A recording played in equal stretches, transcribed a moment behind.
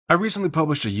I recently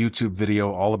published a YouTube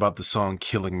video all about the song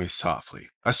Killing Me Softly.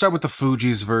 I start with the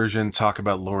Fugees version, talk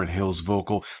about Lauryn Hill's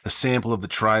vocal, the sample of the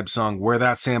Tribe song, where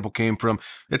that sample came from,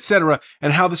 etc.,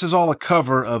 and how this is all a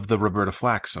cover of the Roberta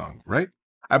Flack song, right?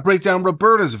 I break down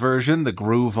Roberta's version, the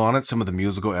groove on it, some of the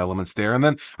musical elements there, and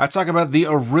then I talk about the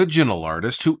original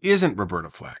artist who isn't Roberta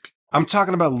Flack. I'm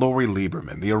talking about Lori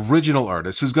Lieberman, the original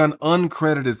artist who's gone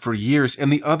uncredited for years,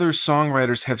 and the other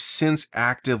songwriters have since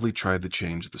actively tried to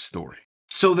change the story.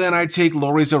 So then I take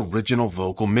Lori's original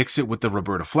vocal, mix it with the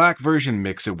Roberta Flack version,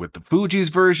 mix it with the Fugees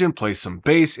version, play some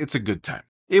bass, it's a good time.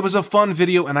 It was a fun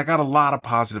video and I got a lot of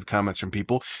positive comments from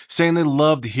people saying they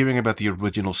loved hearing about the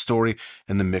original story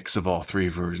and the mix of all three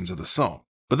versions of the song.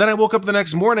 But then I woke up the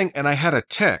next morning and I had a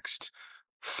text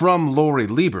from Lori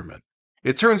Lieberman.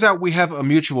 It turns out we have a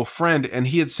mutual friend and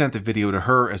he had sent the video to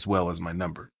her as well as my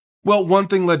number. Well, one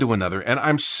thing led to another, and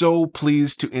I'm so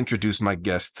pleased to introduce my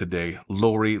guest today,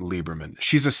 Lori Lieberman.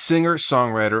 She's a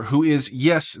singer-songwriter who is,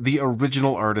 yes, the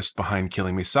original artist behind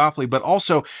Killing Me Softly, but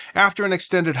also, after an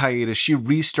extended hiatus, she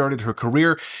restarted her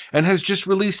career and has just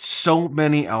released so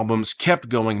many albums, kept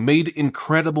going, made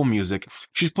incredible music.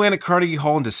 She's playing at Carnegie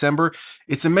Hall in December.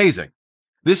 It's amazing.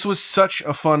 This was such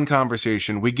a fun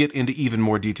conversation. We get into even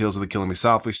more details of the Killing Me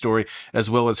Softly story, as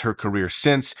well as her career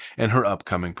since and her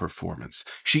upcoming performance.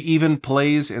 She even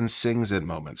plays and sings at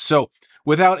moments. So,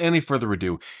 without any further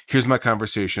ado, here's my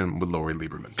conversation with Lori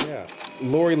Lieberman. Yeah,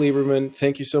 Lori Lieberman,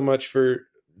 thank you so much for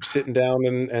sitting down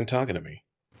and talking to me.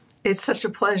 It's such a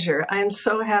pleasure. I'm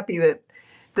so happy that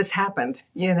this happened.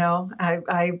 You know,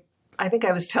 I think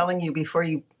I was telling you before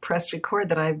you pressed record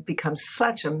that I've become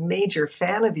such a major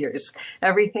fan of yours.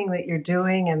 Everything that you're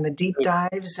doing and the deep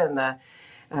dives and the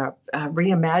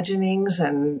reimaginings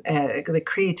and the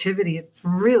creativity, it's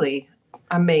really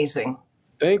amazing.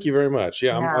 Thank you very much.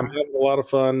 Yeah, I'm having a lot of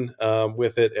fun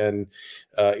with it and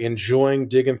enjoying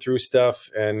digging through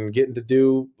stuff and getting to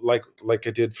do like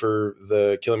I did for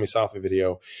the Killing Me Softly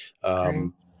video.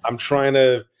 I'm trying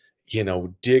to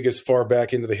dig as far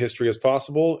back into the history as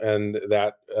possible. And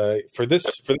that for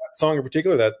that song in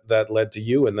particular, that led to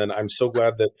you. And then I'm so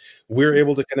glad that we're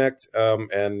able to connect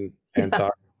and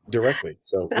talk directly.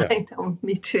 So yeah. I know,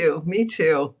 me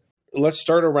too. Let's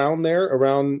start around there,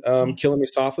 around Killing Me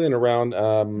Softly and around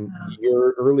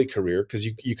your early career, because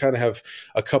you kind of have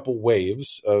a couple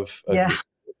waves of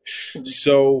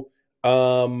so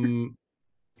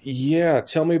yeah,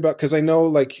 tell me about, because I know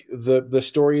like the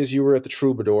story is you were at the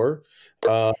Troubadour,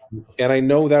 and I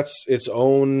know that's its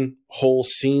own whole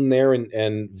scene there,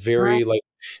 and very like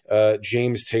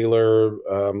James Taylor,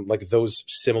 like those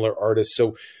similar artists.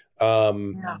 So tell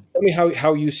me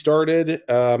how you started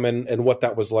and what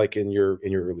that was like in your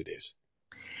early days.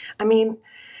 I mean,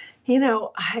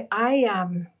 I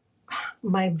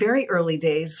my very early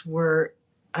days were,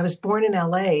 I was born in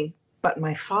LA. But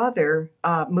my father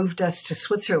moved us to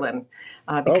Switzerland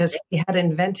because he had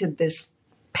invented this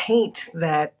paint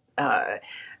that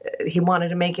he wanted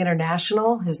to make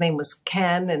international. His name was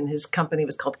Ken, and his company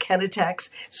was called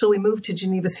Kenitex. So we moved to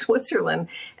Geneva, Switzerland.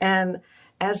 And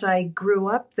as I grew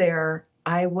up there,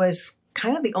 I was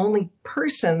kind of the only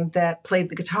person that played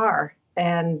the guitar.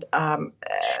 And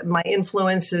my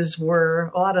influences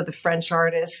were a lot of the French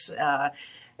artists.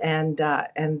 And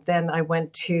then I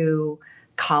went to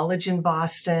college in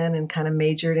Boston and kind of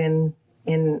majored in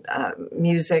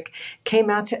music. Came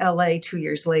out to LA 2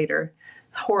 years later.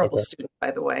 Horrible student,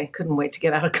 by the way. Couldn't wait to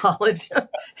get out of college.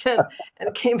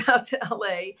 and came out to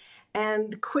LA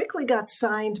and quickly got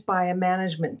signed by a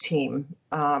management team,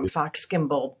 Fox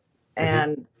Gimbal.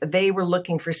 And they were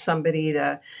looking for somebody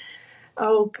to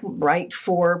write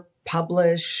for,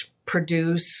 publish,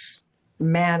 produce,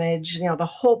 manage, the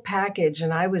whole package.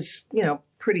 And I was,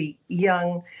 pretty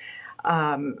young,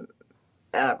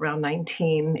 around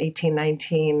 18,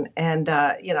 19. And,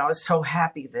 I was so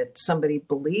happy that somebody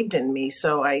believed in me.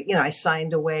 So I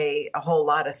signed away a whole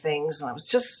lot of things and I was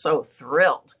just so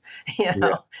thrilled,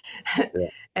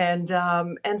 And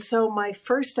so my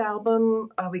first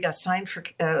album, we got signed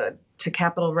to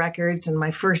Capitol Records, and my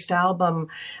first album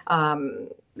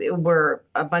were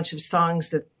a bunch of songs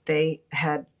that they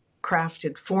had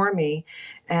crafted for me.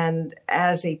 And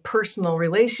as a personal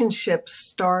relationship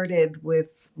started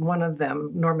with one of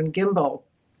them, Norman Gimbel,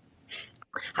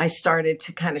 I started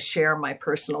to kind of share my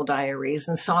personal diaries,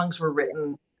 and songs were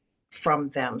written from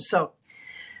them. So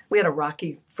we had a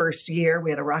rocky first year. We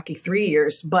had a rocky 3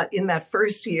 years. But in that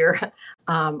first year,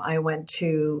 I went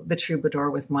to the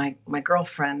Troubadour with my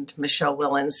girlfriend, Michelle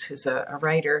Willens, who's a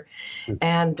writer.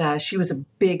 And she was a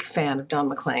big fan of Don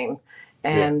McLean.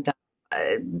 And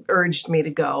urged me to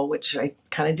go, which I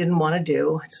kind of didn't want to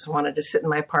do. I just wanted to sit in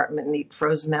my apartment and eat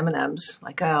frozen M&Ms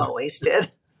like I always did.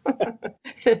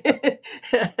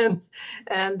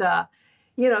 and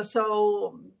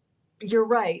so you're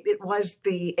right. It was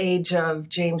the age of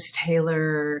James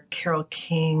Taylor, Carole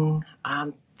King,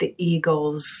 the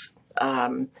Eagles,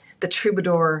 the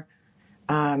Troubadour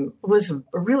was a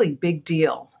really big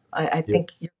deal. I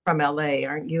think you're from LA,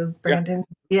 aren't you, Brandon?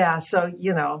 Yeah. So,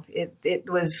 it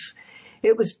was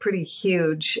pretty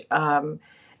huge.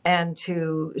 And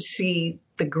to see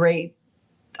the great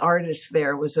artists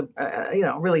there was a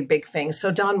really big thing.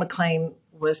 So Don McLean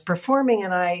was performing,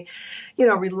 and I,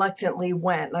 reluctantly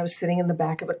went. And I was sitting in the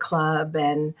back of the club,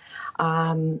 and,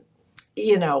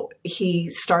 he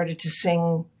started to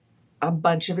sing a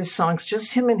bunch of his songs,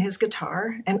 just him and his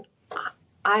guitar. And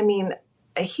I mean,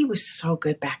 he was so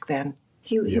good back then.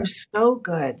 He was so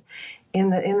good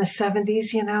in the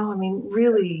 70s, I mean,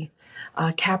 really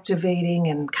captivating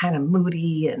and kind of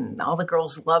moody, and all the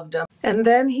girls loved him. And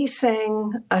then he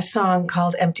sang a song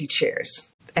called Empty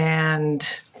Chairs. And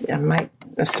I might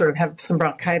sort of have some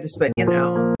bronchitis, but yes.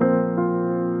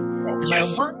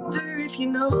 I wonder if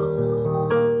you know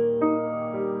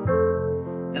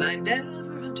that I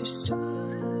never understood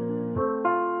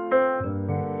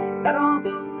that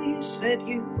although you said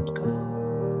you'd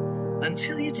go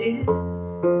until you did,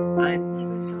 I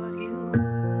never thought you would.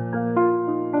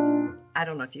 I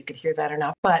don't know if you could hear that or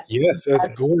not, but yes,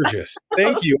 that's gorgeous.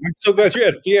 Thank you. I'm so glad you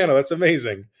had a piano. That's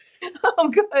amazing. Oh,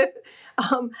 good.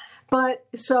 But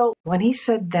so when he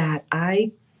said that,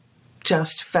 I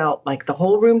just felt like the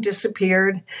whole room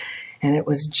disappeared, and it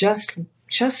was just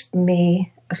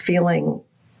me feeling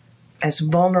as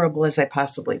vulnerable as I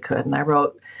possibly could. And I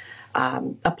wrote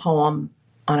a poem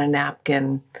on a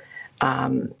napkin,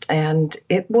 and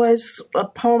it was a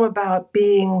poem about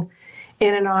being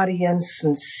in an audience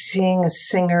and seeing a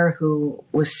singer who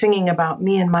was singing about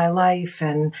me and my life,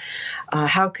 and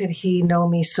how could he know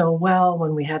me so well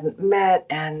when we hadn't met,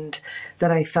 and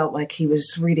that I felt like he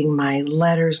was reading my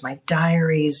letters, my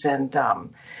diaries, and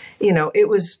it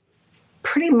was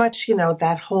pretty much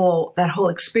that whole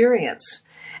experience.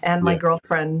 And my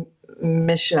girlfriend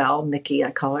Michelle, Mickey, I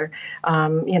call her,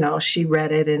 she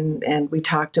read it, and we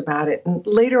talked about it. And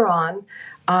later on,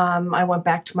 I went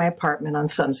back to my apartment on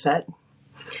Sunset,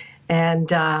 and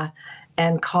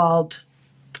called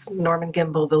Norman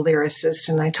Gimbel, the lyricist,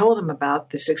 and I told him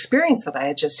about this experience that I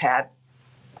had just had.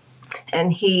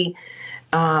 And he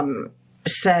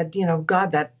said,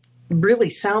 God, that really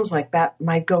sounds like that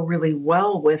might go really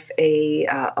well with a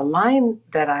line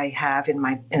that I have in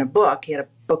a book. He had a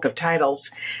book of titles,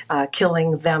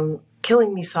 killing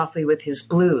me softly with his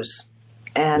blues,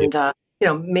 and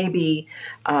maybe,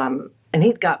 and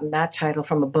he'd gotten that title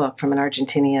from a book from an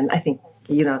Argentinian. I think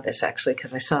you know this actually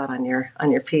because I saw it on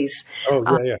your piece.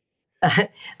 Oh yeah,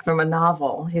 from a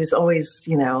novel. He was always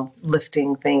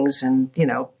lifting things and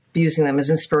using them as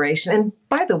inspiration. And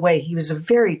by the way, he was a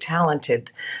very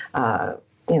talented, lyricist.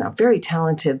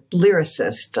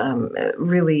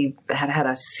 Really had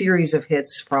a series of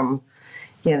hits from,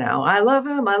 I love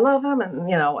him, and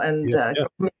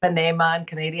Ipanema and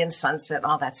Canadian Sunset,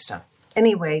 all that stuff.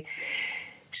 Anyway,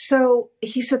 so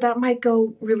he said that might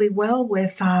go really well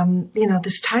with,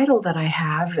 this title that I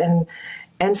have.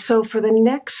 And so for the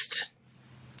next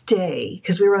day,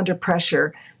 because we were under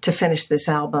pressure to finish this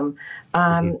album,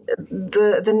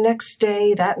 the next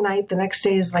day, that night, the next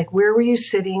day is like, where were you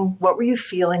sitting? What were you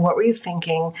feeling? What were you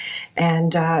thinking?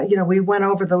 And, we went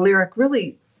over the lyric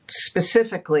really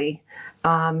specifically.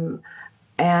 And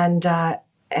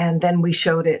then we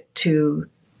showed it to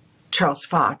Charles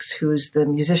Fox, who's the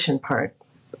musician part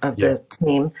of the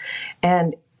team.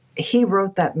 And he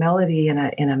wrote that melody in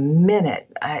a minute.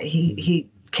 He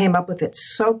came up with it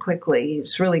so quickly. He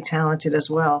was really talented as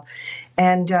well.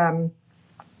 And, so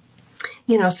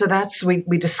that's,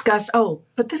 we discussed,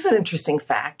 but this is an interesting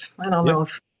fact. I don't know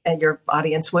if your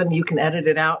audience would, and you can edit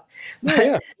it out.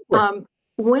 But,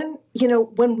 when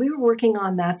we were working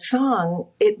on that song,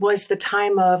 it was the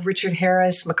time of Richard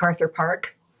Harris, MacArthur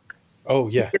Park. Oh,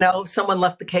 yeah. Someone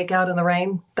left the cake out in the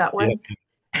rain, that one. Yeah.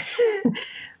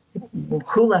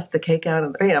 Who left the cake out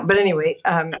in the rain? But anyway,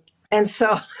 and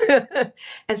so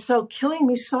Killing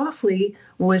Me Softly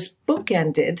was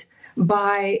bookended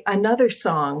by another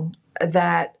song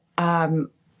that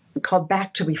called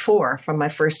Back to Before from my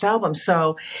first album.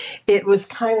 So it was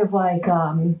kind of like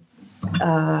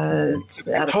it's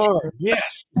out of tune.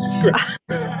 Yes.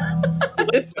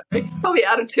 Probably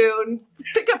out of tune.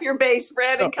 Pick up your bass,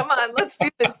 Brandon. Come on, let's do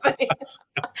this thing.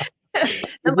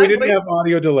 If we didn't have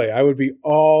audio delay, I would be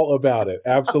all about it.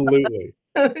 Absolutely.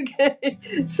 Okay.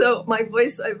 So my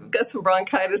voice, I've got some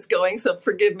bronchitis going, so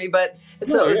forgive me. But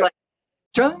so No, it was yeah. like,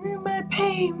 drumming my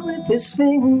pain with his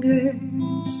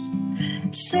fingers,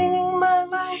 singing my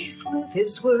life with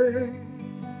his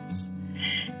words,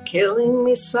 killing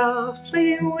me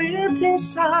softly with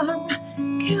his song,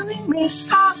 killing me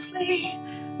softly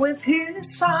with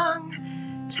his song,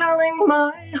 telling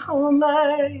my whole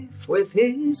life with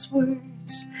his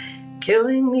words,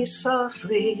 killing me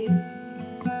softly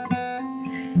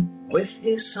with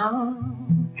his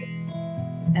song.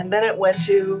 And then it went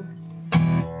to,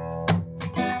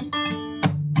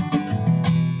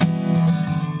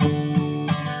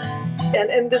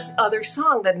 and this other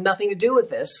song that had nothing to do with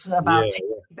this, about taking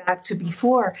me back to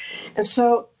before. And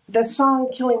so the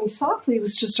song Killing Me Softly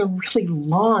was just a really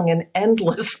long and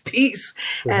endless piece.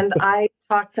 And I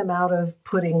talked them out of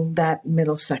putting that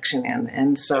middle section in.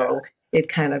 And so it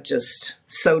kind of just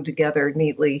sewed together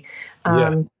neatly.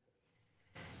 You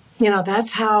know,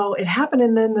 that's how it happened.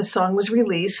 And then the song was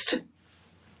released.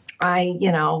 I,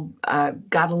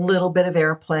 got a little bit of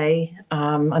airplay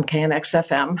on KNX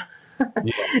FM.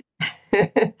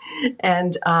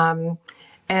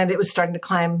 And it was starting to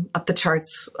climb up the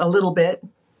charts a little bit.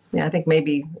 Yeah, I think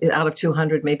maybe out of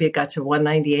 200, maybe it got to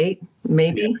 198,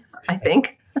 maybe, I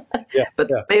think. But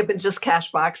may have been just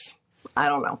Cashbox. I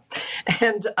don't know.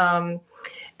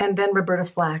 And then Roberta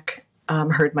Flack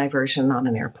heard my version on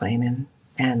an airplane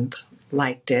and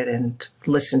liked it and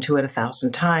listened to it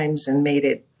 1,000 times and made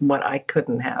it what I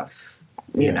couldn't have.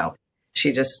 You know,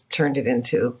 she just turned it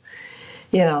into,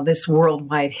 this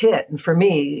worldwide hit. And for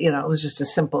me, it was just a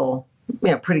simple,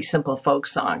 pretty simple folk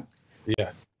song.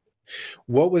 Yeah.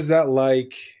 What was that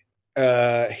like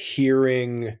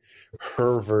hearing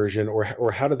her version,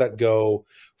 or how did that go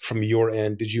from your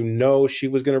end? Did you know she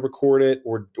was going to record it,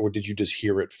 or did you just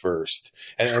hear it first?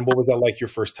 And what was that like your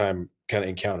first time kind of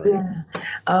encountering it?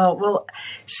 Well,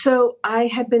 so I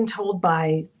had been told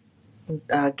by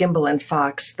Gimbel and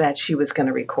Fox that she was going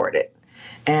to record it.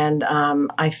 And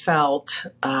I felt,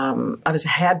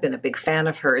 had been a big fan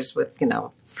of hers with,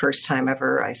 first time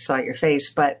ever I saw your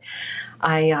face, but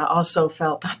I also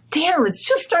felt, oh, damn, it's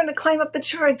just starting to climb up the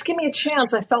charts. Give me a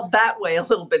chance. I felt that way a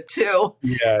little bit too.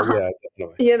 Yeah,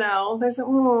 definitely. There's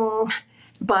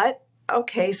but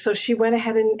okay, so she went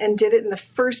ahead and did it. And the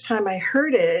first time I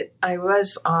heard it, I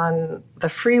was on the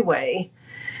freeway.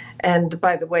 And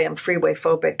by the way, I'm freeway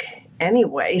phobic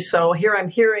anyway. So here I'm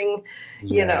hearing,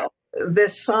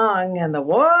 this song and the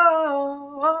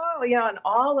whoa, and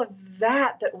all of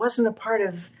that wasn't a part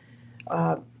of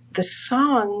the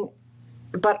song,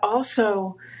 but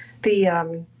also the,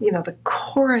 the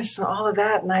chorus and all of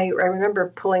that. And I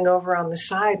remember pulling over on the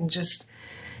side and just,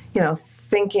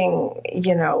 thinking,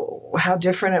 how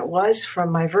different it was from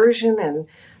my version. And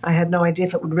I had no idea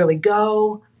if it would really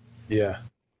go. Yeah.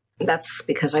 That's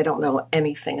because I don't know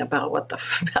anything about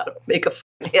how to make a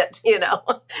hit, Maybe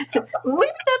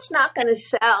that's not going to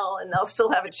sell and they'll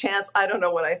still have a chance. I don't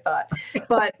know what I thought,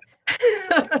 but,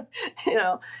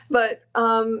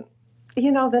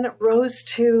 then it rose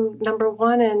to number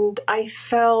one, and I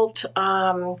felt,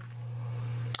 I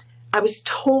was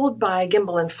told by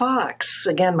Gimbel and Fox,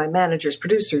 again, my managers,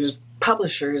 producers,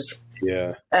 publishers,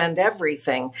 and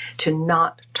everything, to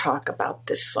not talk about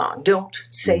this song. Don't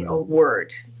say a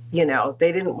word.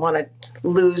 They didn't want to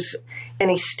lose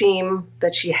any steam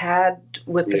that she had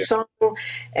with the song,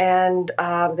 and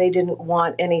they didn't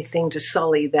want anything to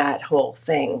sully that whole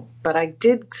thing. But I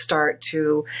did start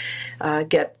to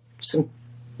get some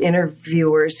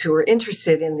interviewers who were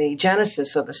interested in the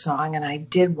genesis of the song, and I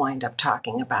did wind up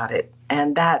talking about it.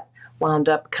 And that wound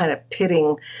up kind of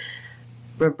pitting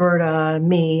Roberta,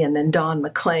 me, and then Don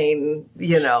McLean,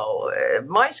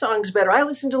 my song's better. I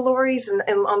listened to Laurie's, and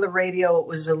on the radio, it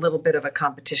was a little bit of a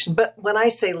competition. But when I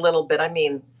say little bit, I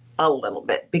mean a little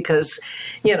bit, because,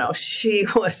 she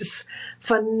was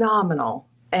phenomenal.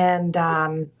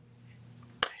 And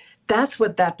that's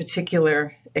what that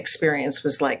particular experience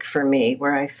was like for me,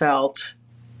 where I felt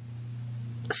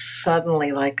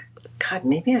suddenly like, God,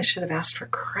 maybe I should have asked for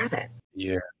credit.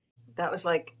 Yeah. That was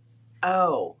like,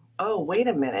 oh, wait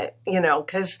a minute,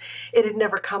 because it had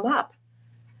never come up.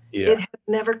 It had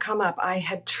never come up. I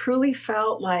had truly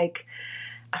felt like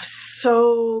I'm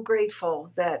so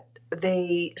grateful that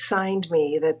they signed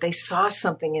me, that they saw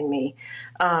something in me.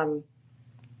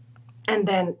 And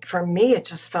then for me, it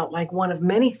just felt like one of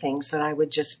many things that I would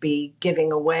just be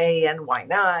giving away, and why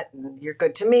not? And you're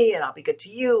good to me and I'll be good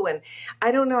to you. And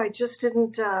I don't know, I just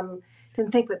didn't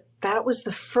think that was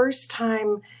the first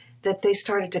time that they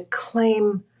started to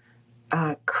claim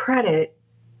credit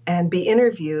and be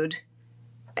interviewed,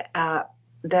 that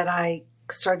I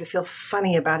started to feel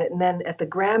funny about it. And then at the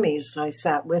Grammys, I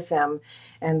sat with them.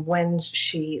 And when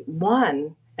she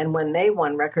won, and when they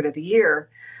won Record of the Year,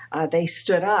 they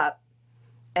stood up.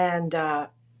 And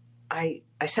I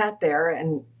sat there,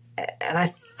 and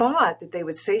I thought that they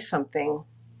would say something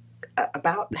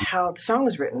about how the song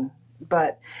was written.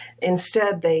 But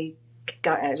instead, I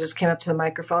just came up to the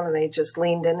microphone, and they just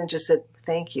leaned in and just said,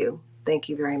 "Thank you. Thank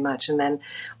you very much." And then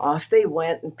off they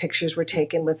went, and pictures were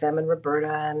taken with them and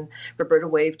Roberta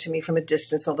waved to me from a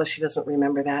distance, although she doesn't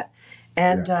remember that.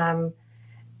 And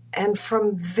and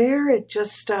from there, it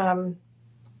just I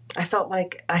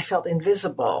felt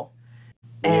invisible.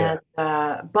 And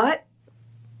but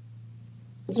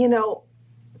you know,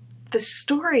 the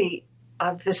story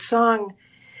of the song,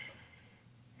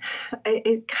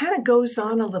 it kind of goes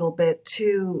on a little bit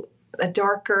to a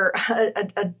darker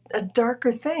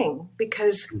thing,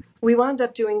 because we wound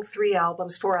up doing 4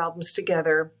 albums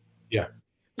together. Yeah.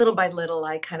 Little by little,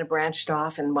 I kind of branched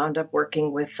off and wound up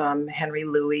working with Henry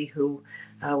Louie, who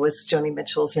was Joni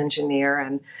Mitchell's engineer.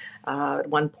 And at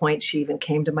one point, she even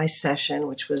came to my session,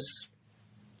 which was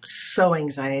so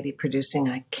anxiety producing.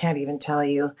 I can't even tell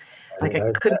you. Like,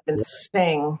 I couldn't even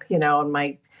sing, you know, and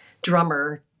my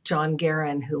drummer, John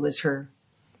Guerin, who was her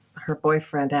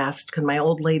boyfriend, asked, "Could my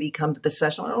old lady come to the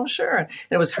session?" "Oh, sure." And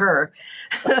it was her.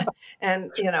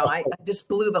 And, you know, I just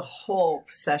blew the whole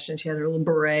session. She had her little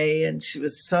beret, and she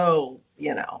was so,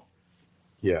 you know,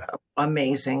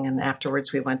 amazing. And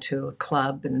afterwards we went to a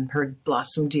club and heard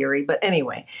Blossom Dearie. But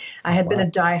anyway, I had been a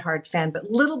diehard fan,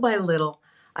 but little by little,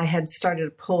 I had started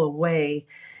to pull away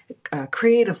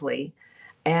creatively.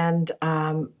 And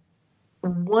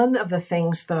one of the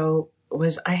things, though,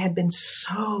 was I had been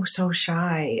so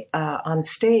shy on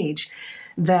stage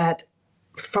that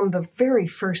from the very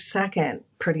first second,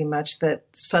 pretty much, that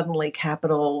suddenly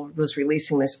Capitol was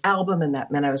releasing this album, and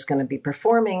that meant I was going to be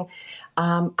performing.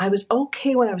 I was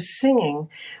okay when I was singing,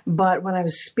 but when I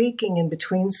was speaking in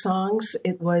between songs,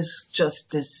 it was just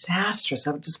disastrous.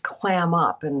 I would just clam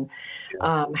up and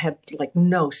had like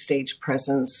no stage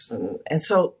presence. And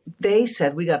so they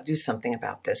said, "We got to do something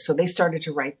about this." So they started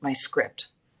to write my script.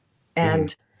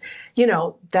 And, you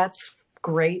know, that's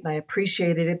great. And I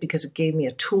appreciated it because it gave me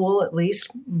a tool, at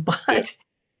least. But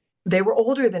they were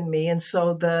older than me. And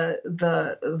so the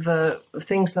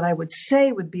things that I would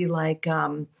say would be like,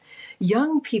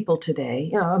 young people today,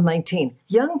 you know, I'm 19,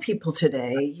 young people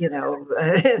today, you know,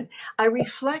 I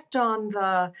reflect on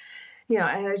you know,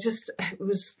 and it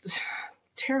was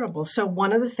terrible. So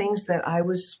one of the things that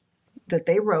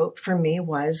they wrote for me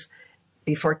was,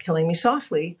 before Killing Me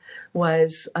Softly,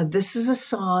 was this is a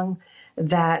song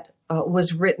that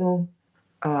was written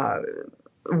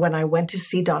when I went to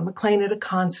see Don McLean at a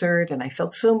concert, and I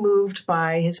felt so moved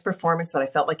by his performance that I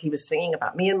felt like he was singing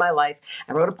about me and my life.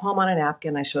 I wrote a poem on a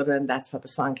napkin. I showed him, and that's how the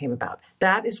song came about.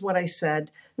 That is what I said.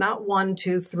 Not 1,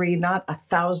 2, 3, not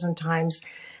 1,000 times.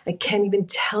 I can't even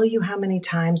tell you how many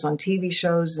times on TV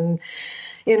shows and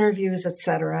interviews,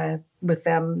 etc., with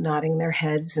them nodding their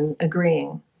heads and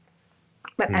agreeing.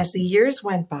 But as the years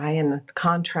went by and the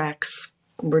contracts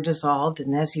were dissolved,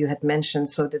 and as you had mentioned,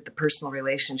 so did the personal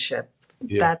relationship.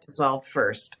 That dissolved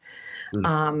first.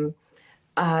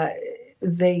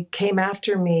 They came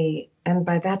after me, and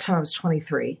by that time I was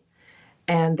 23,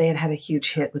 and they had a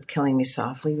huge hit with Killing Me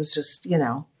Softly. It was just, you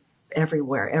know,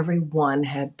 everywhere. Everyone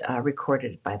had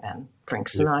recorded it by then. Frank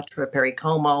Sinatra, Perry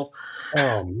Como,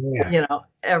 you know,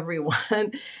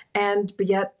 everyone. But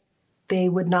yet they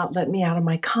would not let me out of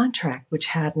my contract, which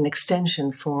had an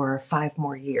extension for 5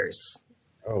 more years.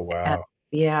 Oh, wow.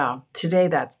 Today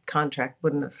that contract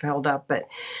wouldn't have held up, but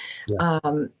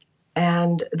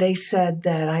and they said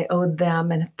that I owed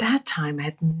them, and at that time I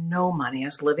had no money. I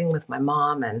was living with my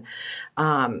mom, and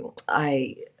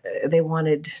they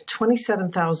wanted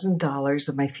 $27,000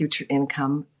 of my future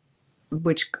income,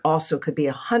 which also could be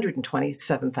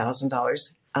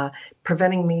 $127,000,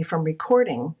 preventing me from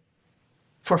recording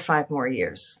for 5 more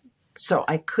years. So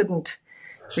I couldn't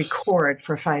record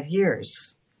for 5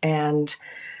 years, and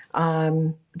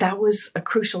that was a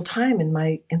crucial time in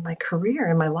my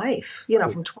career, in my life. You know,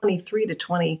 from 23 to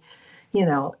 20, you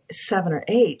know, 7 or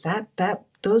 8.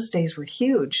 Those days were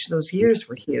huge. Those years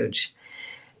were huge,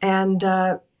 and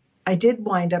I did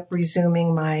wind up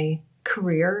resuming my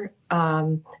career,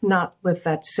 not with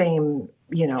that same,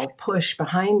 you know, push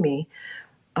behind me,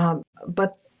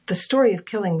 but the story of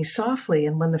Killing Me Softly,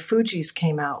 and when the Fugees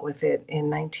came out with it in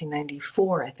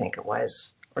 1994, I think it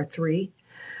was, or 3.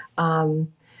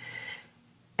 And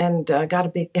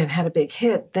had a big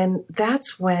hit, then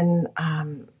that's when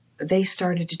they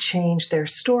started to change their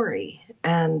story.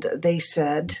 And they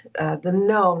said,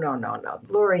 no.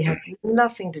 Lori had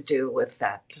nothing to do with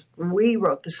that. We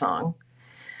wrote the song.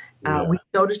 We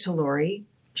showed it to Lori.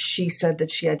 She said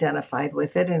that she identified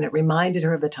with it, and it reminded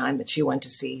her of the time that she went to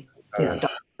see, Don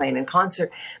McLean in concert,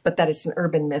 but that it's an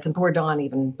urban myth. And poor Don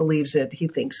even believes it.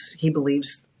 He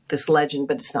believes this legend,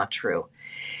 but it's not true.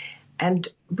 And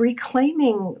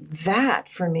reclaiming that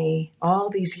for me all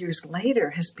these years later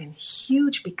has been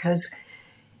huge because,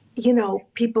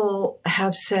 people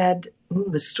have said,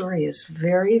 the story is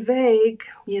very vague.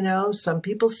 Some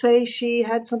people say she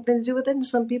had something to do with it and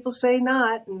some people say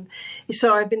not. And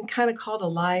so I've been kind of called a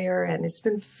liar, and it's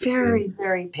been very,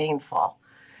 very painful.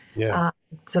 Yeah.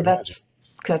 So that's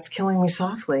killing me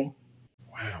softly.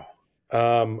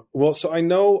 Wow. Well, so I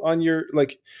know on your,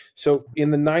 so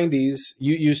in the 90s,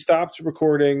 you stopped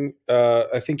recording.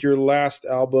 I think your last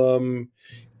album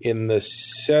in the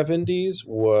 70s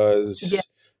was,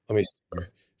 let me see,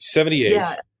 78.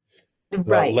 Yeah.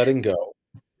 Right. Letting Go.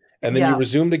 And then you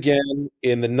resumed again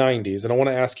in the 90s. And I want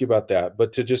to ask you about that.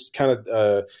 But to just kind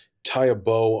of tie a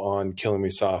bow on Killing Me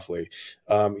Softly,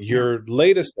 your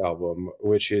latest album,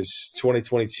 which is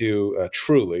 2022,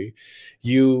 Truly,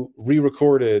 you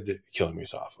re-recorded Killing Me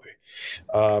Softly.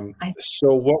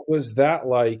 So what was that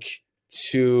like,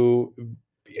 to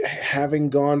having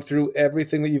gone through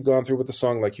everything that you've gone through with the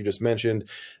song, like you just mentioned,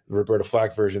 the Roberta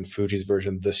Flack version, Fugees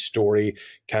version, the story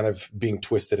kind of being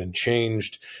twisted and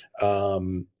changed,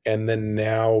 and then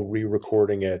now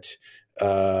re-recording it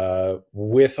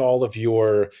with all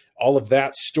of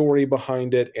that story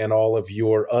behind it and all of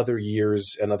your other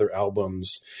years and other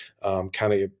albums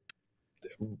kind of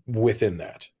within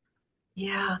that?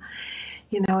 Yeah,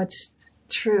 it's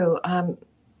true.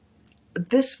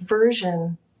 This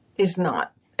version is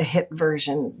not a hit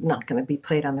version, not going to be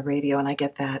played on the radio, and I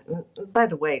get that. And by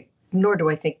the way, nor do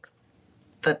I think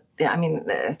that,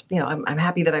 I'm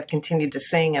happy that I've continued to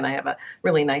sing and I have a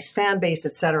really nice fan base,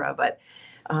 etc. But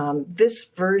this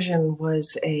version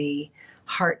was a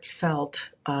heartfelt,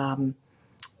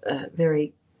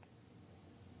 very,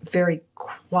 very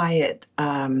quiet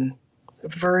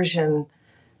version,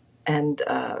 and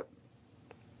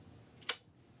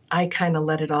I kind of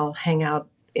let it all hang out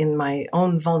in my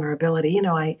own vulnerability.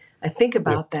 I think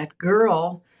about that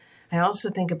girl. I also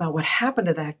think about what happened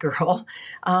to that girl.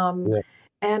 And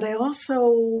I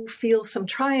also feel some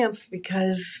triumph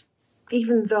because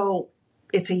even though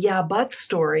it's a but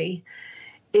story,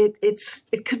 it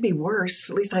could be worse.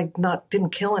 At least I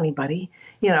didn't kill anybody,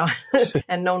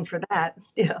 and known for that.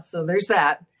 Yeah. So there's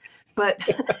that. But,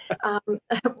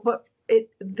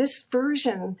 this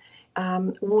version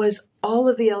was all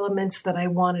of the elements that I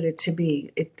wanted it to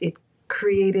be. It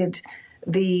created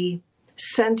the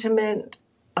sentiment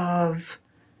of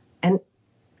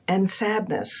and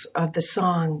sadness of the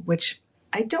song, which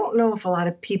I don't know if a lot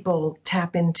of people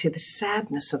tap into the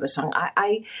sadness of the song.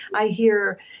 I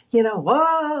hear,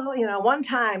 whoa, one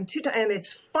time, two times, and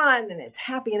it's fun and it's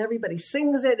happy and everybody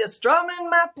sings it. It's drumming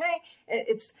my pain.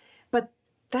 But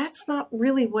that's not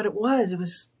really what it was. It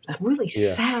was a really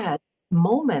sad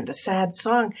moment, a sad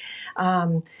song.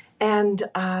 And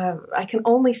I can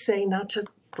only say, not to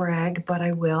brag, but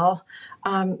I will,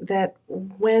 that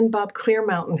when Bob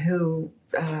Clearmountain, who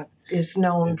is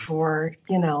known for,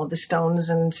 the Stones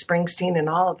and Springsteen and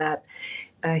all of that,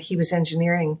 he was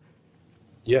engineering.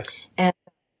 Yes.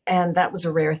 And that was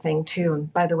a rare thing too.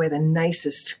 And by the way, the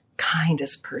nicest,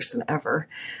 kindest person ever,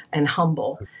 and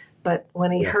humble. But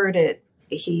when he heard it,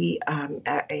 he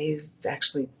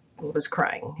actually was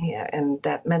crying. Yeah. And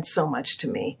that meant so much to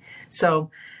me.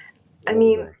 So, I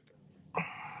mean,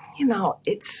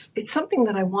 it's something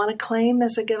that I want to claim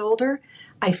as I get older.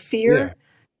 I fear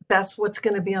that's what's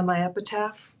going to be on my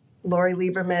epitaph. Lori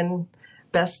Lieberman,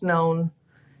 best known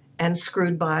and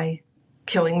screwed by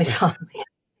Killing Me Softly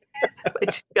by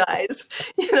two guys,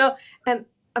 and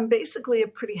I'm basically a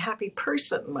pretty happy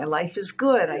person. My life is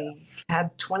good. I've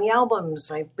had 20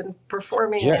 albums. I've been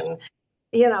performing and,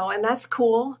 and that's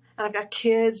cool. And I've got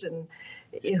kids and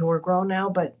who are grown now,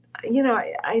 but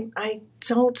I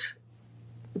don't,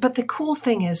 but the cool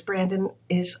thing is, Brandon,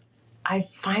 is I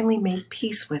finally made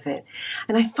peace with it.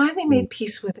 And I finally made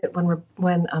peace with it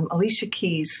when Alicia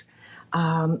Keys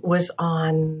was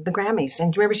on the Grammys.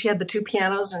 And do you remember she had the two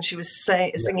pianos and she was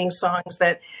singing songs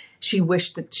that she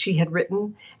wished that she had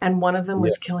written? And one of them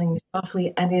was Killing Me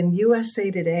Softly. And in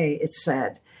USA Today, it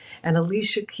said, and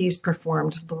Alicia Keys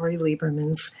performed Lori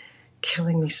Lieberman's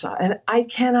Killing Me Softly. And I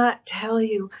cannot tell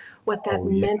you what that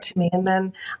meant to me. And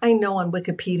then I know on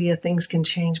Wikipedia things can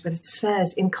change, but it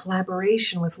says in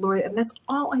collaboration with Lori, and that's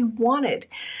all I wanted.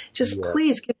 Just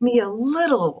please give me a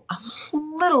little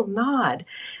nod.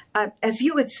 As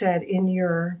you had said in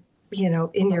your,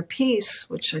 in your piece,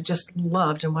 which I just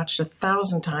loved and watched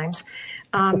 1,000 times,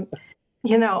 I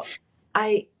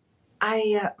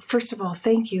first of all,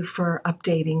 thank you for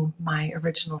updating my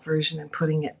original version and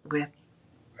putting it with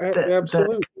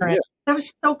absolutely. The current. That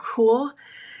was so cool.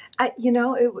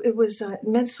 It was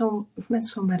meant so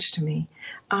much to me.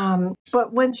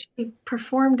 But when she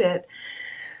performed it,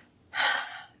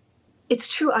 it's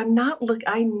true.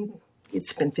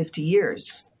 It's been 50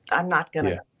 years. I'm not going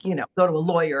to, go to a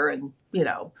lawyer and,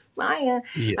 I'm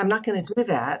not going to do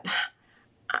that.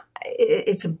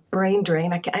 It's a brain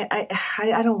drain. I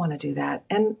don't want to do that.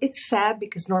 And it's sad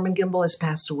because Norman Gimbel has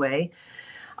passed away.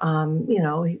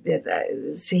 So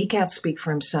he can't speak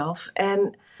for himself.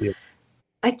 And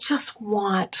I just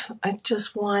want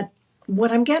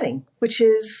what I'm getting, which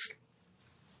is,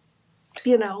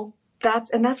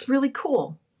 that's really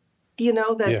cool.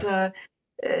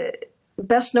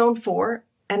 Best known for,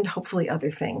 and hopefully other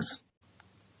things.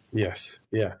 Yes.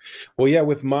 Yeah. Well, yeah,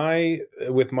 with my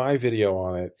video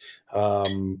on it,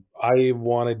 I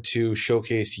wanted to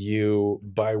showcase you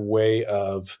by way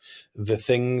of the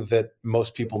thing that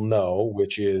most people know,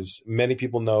 which is many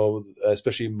people know,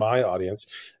 especially my audience,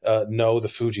 know the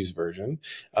Fugees version.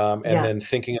 And then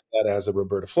thinking of that as a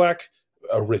Roberta Flack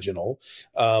original,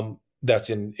 that's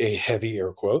in a heavy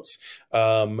air quotes.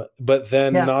 But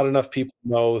then not enough people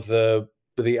know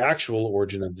the actual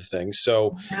origin of the thing.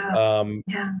 So, and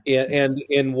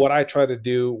what I try to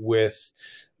do with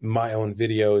my own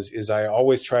videos is I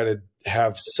always try to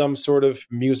have some sort of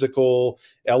musical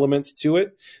element to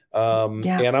it. And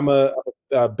I'm a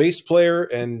bass player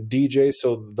and DJ.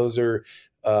 So those are,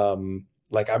 I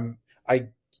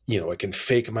can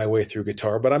fake my way through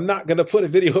guitar, but I'm not going to put a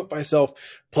video of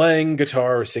myself playing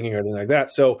guitar or singing or anything like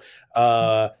that. So,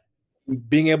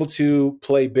 being able to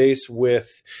play bass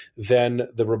with then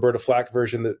the Roberta Flack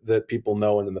version that people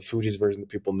know, and then the Fugees version that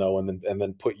people know, and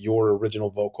then put your original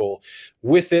vocal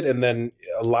with it, and then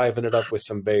liven it up with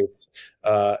some bass.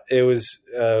 It was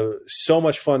so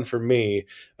much fun for me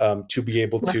to be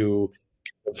able to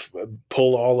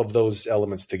pull all of those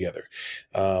elements together.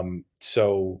 It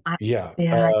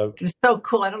was so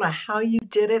cool. I don't know how you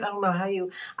did it. I don't know how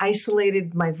you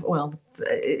isolated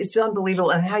it's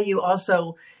unbelievable. And how you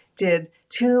also did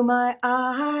To My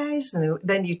Eyes, and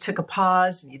then you took a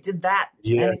pause and you did that,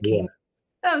 and it came.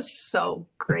 That was so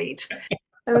great.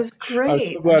 It was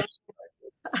great. I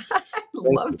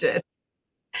loved it.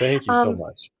 Thank you so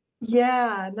much.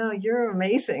 Yeah, no, you're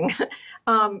amazing.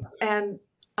 But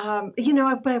I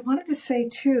wanted to say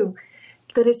too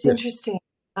that it's interesting.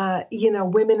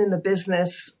 Women in the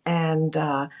business and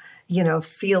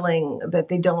feeling that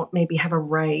they don't maybe have a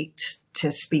right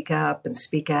to speak up and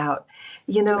speak out.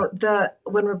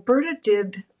 When Roberta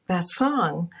did that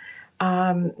song,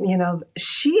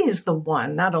 she is the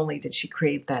one. Not only did she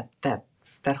create that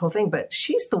whole thing, but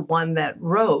she's the one that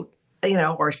wrote.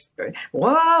 Whoa,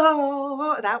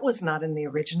 that was not in the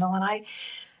original. And I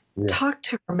talked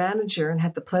to her manager and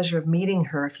had the pleasure of meeting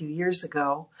her a few years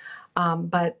ago.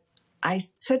 But I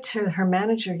said to her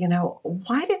manager,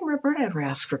 why didn't Roberta ever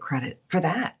ask for credit for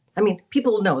that? I mean,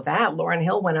 people know that. Lauryn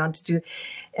Hill went on to do,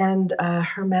 and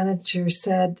her manager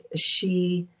said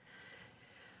she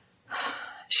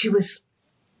was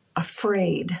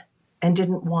afraid and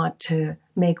didn't want to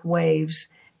make waves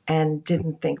and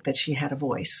didn't think that she had a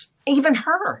voice. Even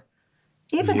her,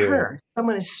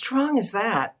 someone as strong as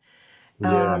that.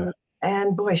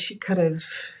 And boy, she could have,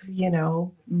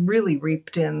 really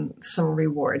reaped in some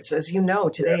rewards. As you know,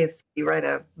 today, if you write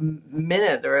a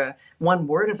minute or one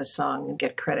word of a song and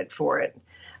get credit for it.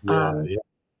 But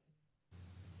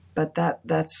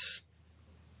that's,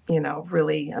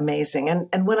 really amazing.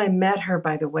 And when I met her,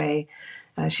 by the way,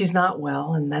 she's not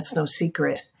well, and that's no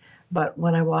secret. But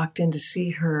when I walked in to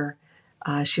see her,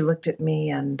 she looked at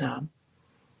me and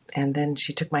then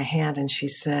she took my hand and she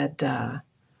said,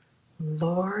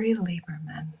 Lori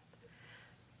Lieberman,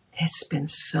 it's been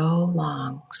so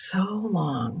long.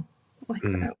 Like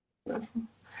that.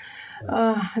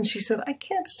 And she said, I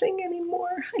can't sing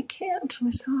anymore. I can't. And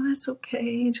I said, oh, that's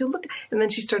okay. And she looked, and then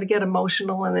she started to get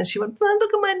emotional. And then she went, well,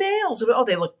 look at my nails. Oh,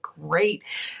 they look great.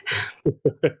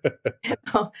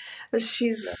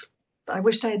 I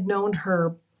wished I had known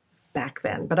her back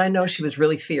then, but I know she was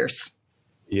really fierce.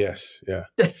 Yes. Yeah.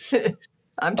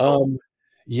 I'm told.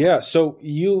 So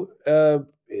you,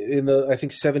 in the, I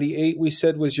think 78, we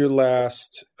said was your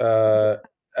last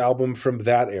album from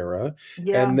that era.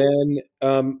 Yeah. And then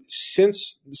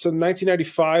so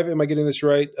 1995, am I getting this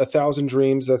right? A Thousand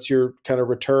Dreams, that's your kind of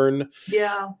return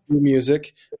Yeah. to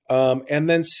music. And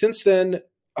then since then,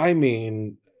 I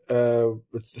mean, A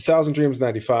Thousand Dreams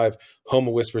 95, Home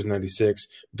of Whispers 96,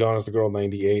 Gone is the Girl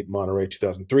 98, Monterey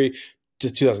 2003, to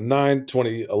 2009,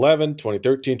 2011,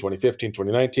 2013, 2015,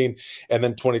 2019, and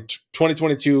then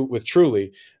 2022 with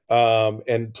Truly.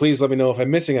 And please let me know if I'm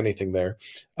missing anything there.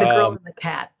 The Girl and the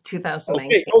Cat, 2019.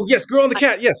 Okay. Oh, yes, Girl and the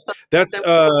Cat. Yes. That's, is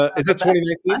that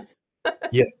 2019?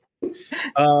 Yes.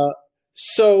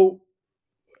 So,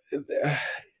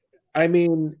 I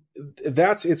mean,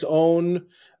 that's its own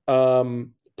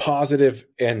positive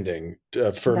ending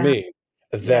for me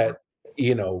that,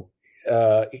 you know,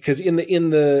 because in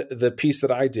the piece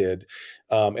that I did,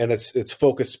 and it's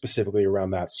focused specifically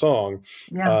around that song,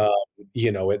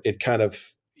 you know, it kind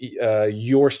of,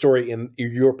 your story in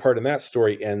your part in that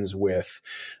story ends with,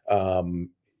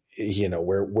 you know,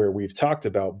 where we've talked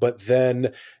about, but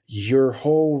then your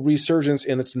whole resurgence,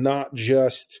 and it's not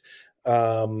just,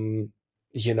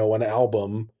 you know, an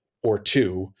album or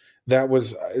two. That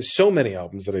was so many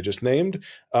albums that I just named.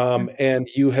 And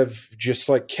you have just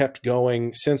like kept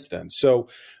going since then. So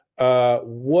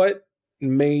what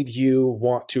made you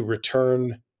want to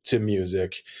return to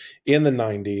music in the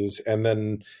 90s? And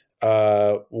then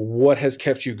what has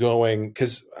kept you going?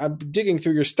 Because I'm digging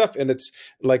through your stuff, and it's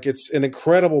like it's an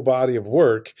incredible body of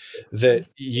work that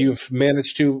you've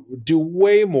managed to do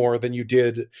way more than you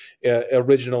did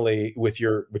originally with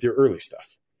your early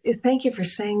stuff. Thank you for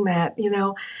saying that. You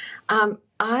know,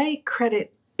 I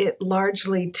credit it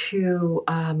largely to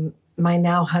my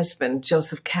now husband,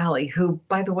 Joseph Calley, who,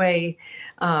 by the way,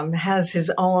 has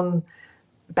his own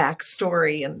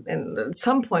backstory. And at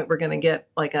some point, we're going to get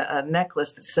like a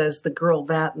necklace that says the girl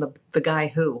that and the guy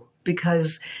who,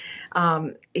 because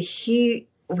he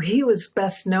was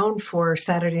best known for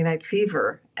Saturday Night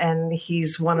Fever, and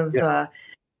he's one of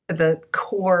the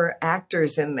core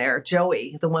actors in there,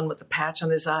 Joey, the one with the patch on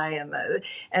his eye,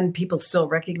 and people still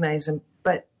recognize him.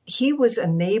 But he was a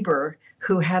neighbor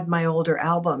who had my older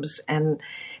albums and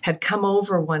had come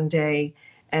over one day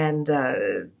and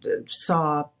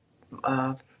saw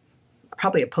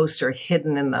probably a poster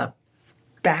hidden in the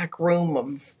back room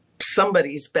of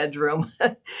somebody's bedroom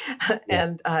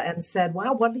and said,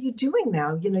 "Wow, what are you doing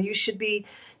now? You know, you should be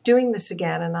doing this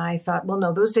again." And I thought, well,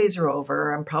 no, those days are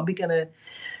over. I'm probably going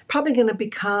to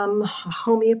become a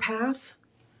homeopath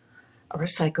or a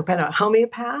psychopath, a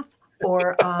homeopath,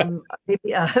 or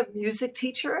maybe a music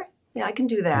teacher. Yeah, I can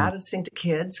do that. I sing to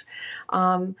kids.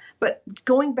 But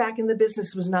going back in the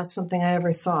business was not something I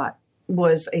ever thought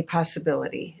was a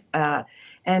possibility.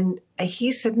 And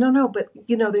he said, no, but,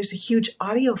 you know, there's a huge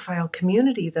audiophile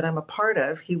community that I'm a part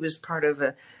of. He was part of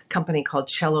a company called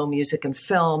Cello Music and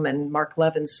Film, and Mark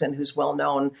Levinson, who's well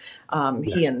known.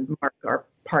 He and Mark are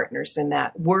partners in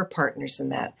that, were partners in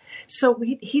that. So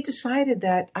he decided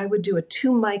that I would do a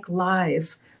 2-mic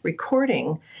live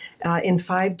recording in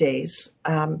 5 days.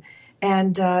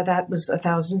 And that was A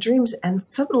Thousand Dreams. And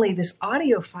suddenly this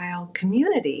audiophile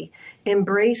community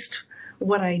embraced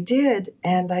what I did,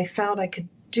 and I found I could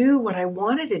do what I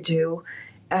wanted to do.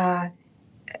 And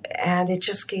it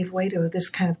just gave way to this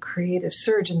kind of creative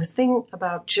surge. And the thing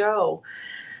about Joe,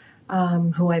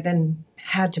 who I then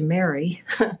had to marry,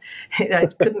 I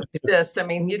couldn't resist. I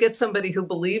mean, you get somebody who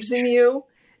believes in you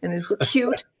and is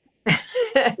cute.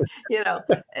 You know,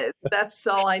 that's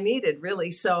all I needed, really.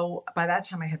 So by that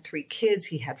time I had 3 kids.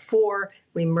 He had 4.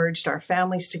 We merged our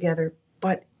families together.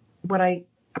 But what I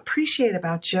appreciate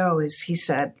about Joe is he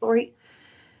said, "Lori,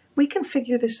 we can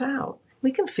figure this out.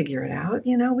 We can figure it out.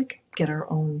 You know, we can get our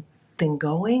own thing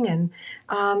going."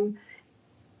 And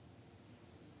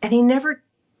he never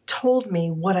told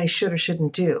me what I should or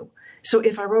shouldn't do. So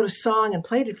if I wrote a song and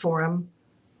played it for him,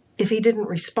 if he didn't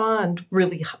respond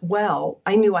really well,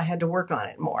 I knew I had to work on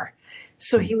it more.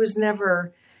 So he was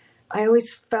never, I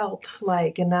always felt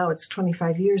like, and now it's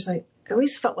 25 years, I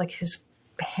always felt like his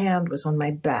hand was on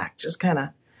my back, just kind of,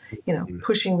 you know,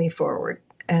 pushing me forward.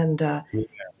 And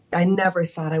I never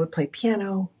thought I would play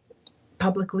piano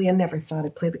publicly. I never thought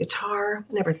I'd play the guitar.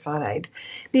 I never thought I'd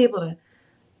be able to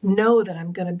know that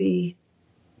I'm going to be,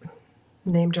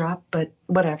 name drop, but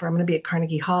whatever. I'm going to be at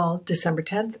Carnegie Hall December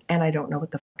 10th, and I don't know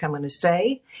what the fuck I'm going to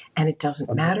say, and it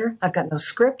doesn't matter. I've got no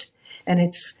script, and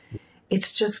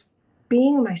it's just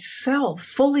being myself,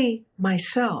 fully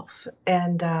myself,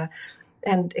 and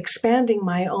expanding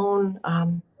my own,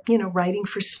 you know, writing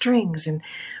for strings and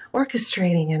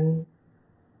orchestrating and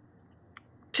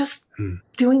just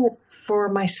doing it for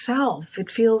myself. It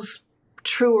feels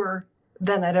truer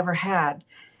than I'd ever had.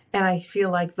 And I feel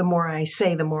like the more I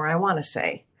say, the more I want to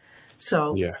say.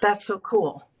 So Yeah. that's so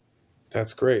cool.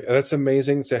 That's great. That's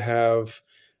amazing to have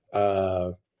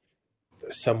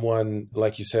someone,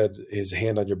 like you said, his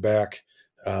hand on your back,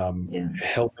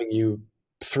 helping you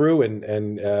through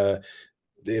and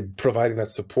providing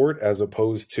that support, as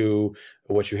opposed to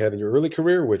what you had in your early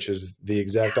career, which is the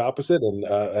exact opposite, and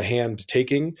a hand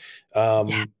taking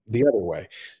the other way.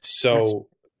 So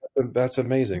that's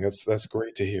amazing. That's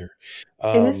great to hear.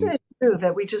 And isn't it true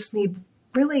that we just need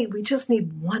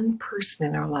one person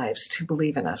in our lives to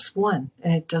believe in us, one,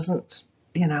 and it doesn't,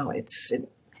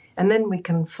 and then we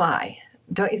can fly,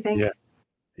 don't you think? Yeah.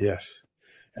 Yes,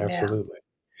 absolutely.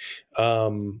 Yeah.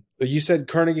 You said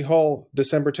Carnegie Hall,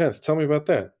 December 10th. Tell me about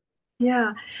that.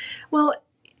 Yeah. Well,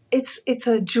 it's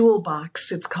a jewel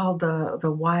box. It's called the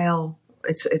Weil.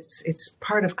 It's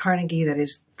part of Carnegie that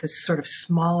is this sort of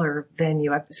smaller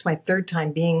venue. It's my third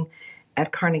time being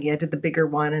at Carnegie. I did the bigger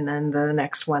one and then the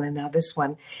next one and now this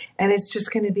one. And it's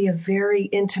just going to be a very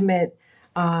intimate,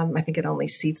 I think it only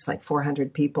seats like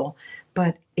 400 people,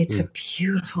 but it's a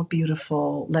beautiful,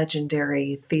 beautiful,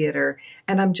 legendary theater.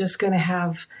 And I'm just going to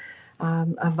have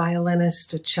a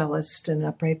violinist, a cellist, an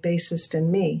upright bassist,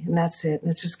 and me. And that's it. And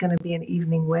it's just going to be an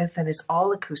evening with, and it's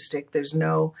all acoustic. There's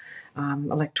no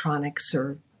electronics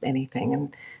or anything.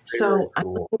 And so I'm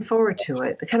looking forward to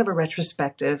it. Kind of a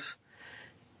retrospective.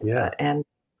 Yeah. And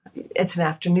it's an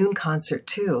afternoon concert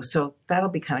too. So that'll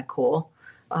be kind of cool.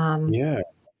 Yeah. That's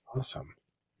awesome.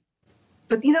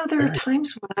 But, there are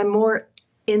times when I'm more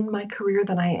in my career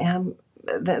than I am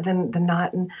than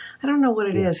not. And I don't know what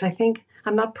it is. I think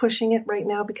I'm not pushing it right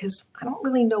now because I don't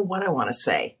really know what I want to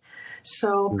say.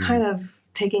 So kind of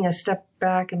taking a step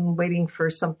back and waiting for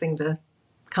something to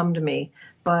come to me.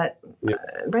 But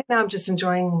right now I'm just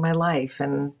enjoying my life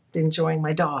and enjoying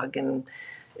my dog and,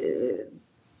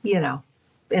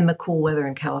 in the cool weather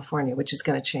in California, which is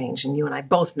going to change. And you and I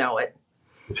both know it.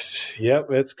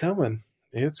 Yep, it's coming.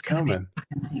 It's coming.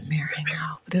 It's a nightmare, I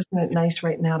know. But isn't it nice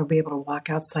right now to be able to walk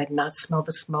outside and not smell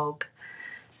the smoke?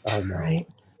 I know. Right?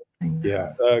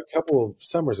 Yeah. A couple of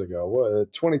summers ago,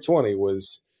 2020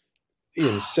 was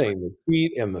insane. The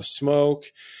heat and the smoke.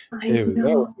 That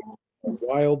was a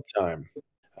wild time.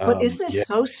 But isn't it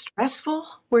so stressful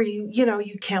where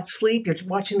you can't sleep, you're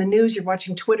watching the news, you're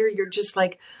watching Twitter, you're just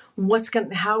like,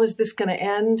 how is this going to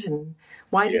end? And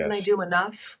why didn't I do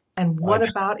enough? And what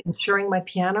about insuring my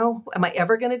piano? Am I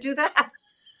ever going to do that?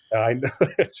 I know.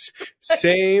 It's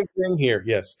same thing here.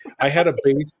 Yes. I had a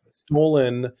bass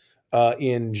stolen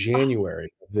in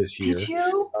January of this year. Did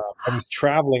you? I was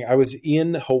traveling. I was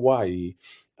in Hawaii.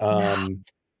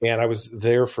 And I was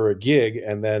there for a gig,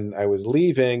 and then I was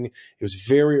leaving. It was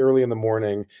very early in the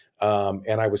morning,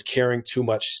 and I was carrying too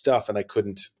much stuff, and I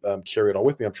couldn't carry it all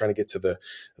with me. I'm trying to get to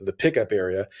the pickup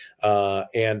area,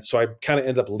 and so I kind of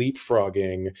ended up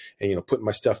leapfrogging and putting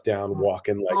my stuff down,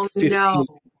 walking like 15,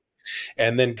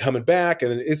 and then coming back,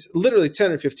 and then it's literally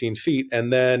 10 or 15 feet,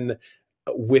 and then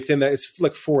within that, it's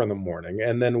like 4 a.m,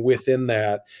 and then within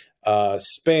that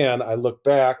span, I look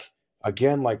back.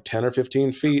 Again, like 10 or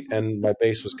 15 feet, and my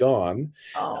bass was gone.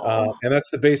 And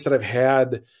that's the bass that I've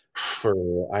had for,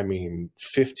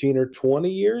 15 or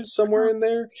 20 years, somewhere in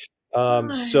there.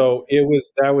 So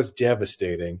that was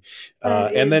devastating.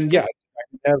 And then, I didn't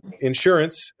have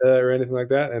insurance or anything like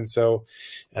that. And so,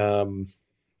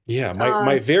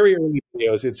 my very early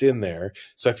videos, it's in there.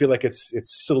 So I feel like it's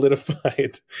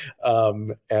solidified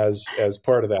as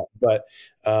part of that. But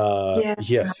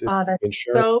yes, that's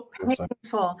so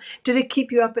painful. Did it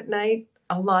keep you up at night?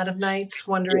 A lot of nights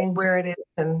wondering where it is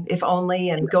and if only,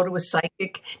 and go to a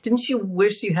psychic. Didn't you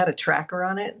wish you had a tracker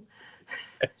on it?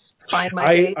 Yes. Find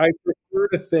my bass? I prefer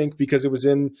to think, because it was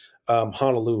in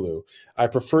Honolulu, I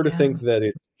prefer to think that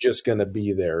it's just going to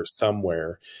be there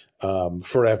somewhere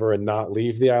forever and not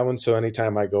leave the island. So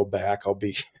anytime I go back, I'll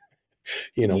be,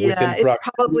 within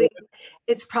proximity.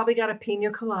 It's probably got a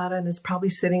pina colada and it's probably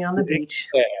sitting on the beach.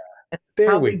 Yeah.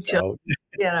 There we go.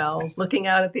 Just, looking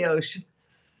out at the ocean.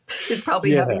 It's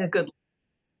probably having a good,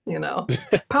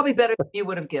 probably better than you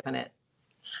would have given it.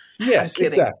 Yes,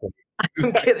 exactly.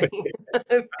 I'm kidding.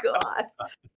 God.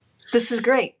 This is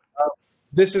great.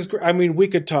 This is great. We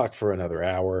could talk for another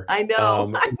hour. I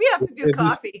know. We have to do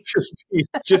coffee.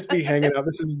 Just be hanging out.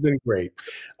 This has been great.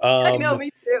 I know, me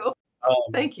too.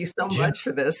 Thank you so much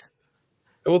for this.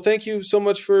 Well, thank you so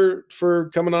much for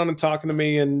coming on and talking to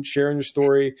me and sharing your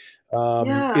story.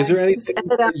 Is there anything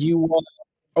that you want?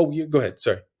 Oh, go ahead.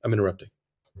 Sorry, I'm interrupting.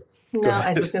 No,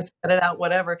 I was going to cut it out.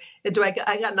 Whatever. I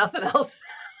got nothing else.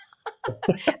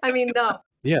 No.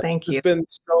 Yeah, thank you. It's been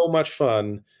so much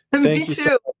fun. Me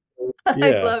too.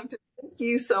 I loved it. Thank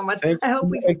you so much. I hope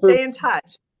we stay in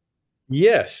touch.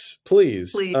 Yes,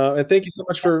 please. And thank you so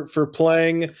much for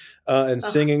playing and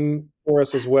singing for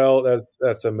us as well.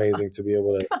 That's amazing to be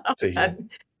able to hear.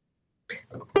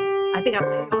 I think I'm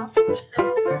playing off.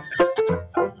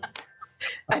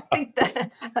 I think that's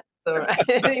all right.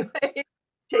 Anyway,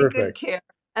 take good care.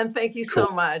 And thank you so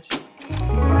much.